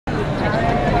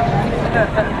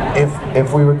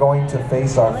If we were going to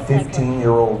face our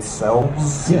 15-year-old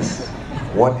selves, yes,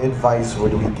 what advice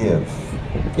would we give?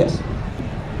 Yes.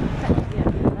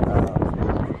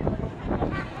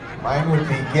 Mine would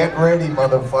be, get ready,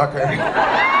 motherfucker.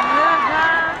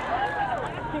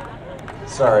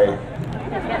 Sorry.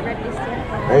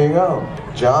 There you go.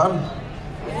 John?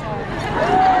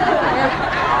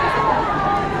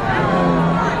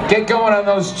 Get going on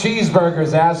those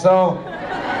cheeseburgers, asshole.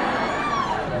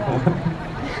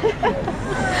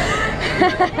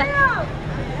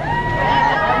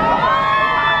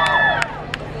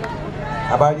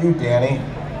 How about you, Danny?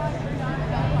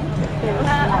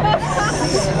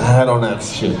 I don't have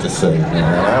shit to say,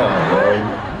 man.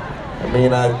 I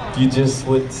mean, you just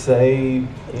would say,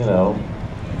 you know,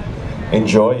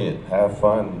 enjoy it, have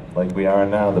fun, like we are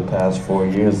now. The past 4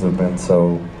 years have been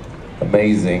so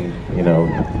amazing, you know.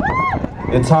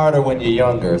 It's harder when you're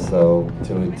younger, so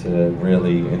to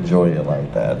really enjoy it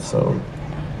like that. So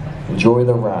enjoy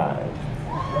the ride.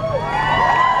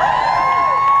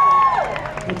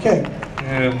 Okay.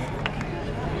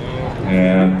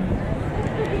 Yeah.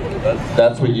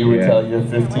 That's what you would tell your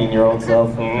 15-year-old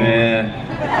self?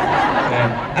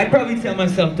 Yeah. I'd probably tell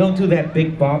myself, don't do that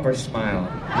big bopper smile.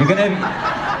 You're gonna,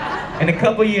 in a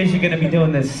couple years, you're gonna be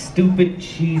doing this stupid,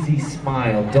 cheesy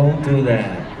smile. Don't do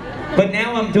that. But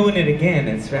now I'm doing it again.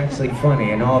 It's actually funny.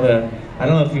 And all the, I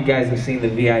don't know if you guys have seen the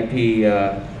VIP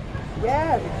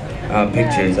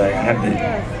pictures. I have the,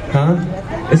 huh?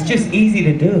 It's just easy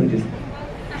to do. Just.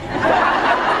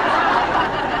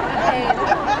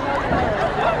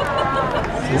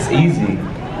 It's easy.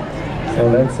 So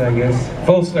that's, I guess,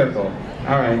 full circle.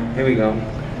 All right, here we go.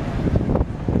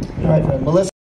 All right, Melissa.